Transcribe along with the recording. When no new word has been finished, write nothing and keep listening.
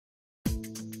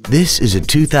This is a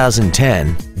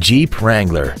 2010 Jeep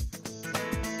Wrangler.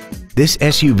 This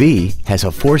SUV has a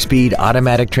 4-speed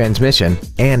automatic transmission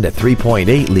and a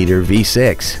 3.8-liter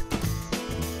V6.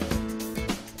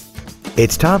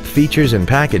 Its top features and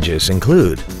packages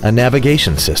include a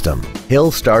navigation system,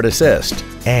 hill start assist,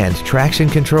 and traction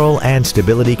control and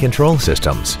stability control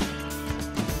systems.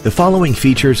 The following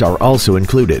features are also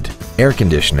included: air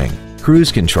conditioning,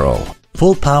 cruise control,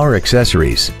 full power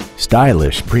accessories,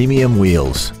 stylish premium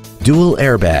wheels, dual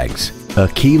airbags, a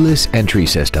keyless entry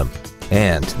system,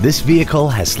 and this vehicle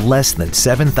has less than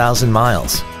 7,000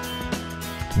 miles.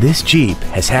 This Jeep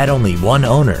has had only one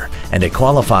owner and it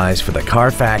qualifies for the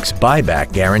Carfax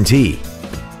buyback guarantee.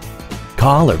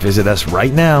 Call or visit us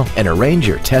right now and arrange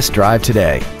your test drive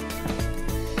today.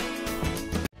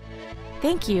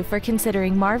 Thank you for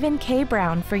considering Marvin K.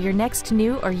 Brown for your next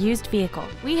new or used vehicle.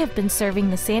 We have been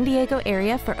serving the San Diego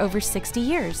area for over 60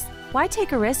 years. Why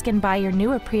take a risk and buy your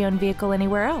new or pre-owned vehicle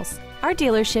anywhere else? Our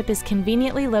dealership is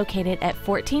conveniently located at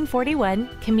 1441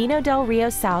 Camino Del Rio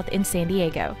South in San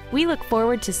Diego. We look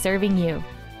forward to serving you.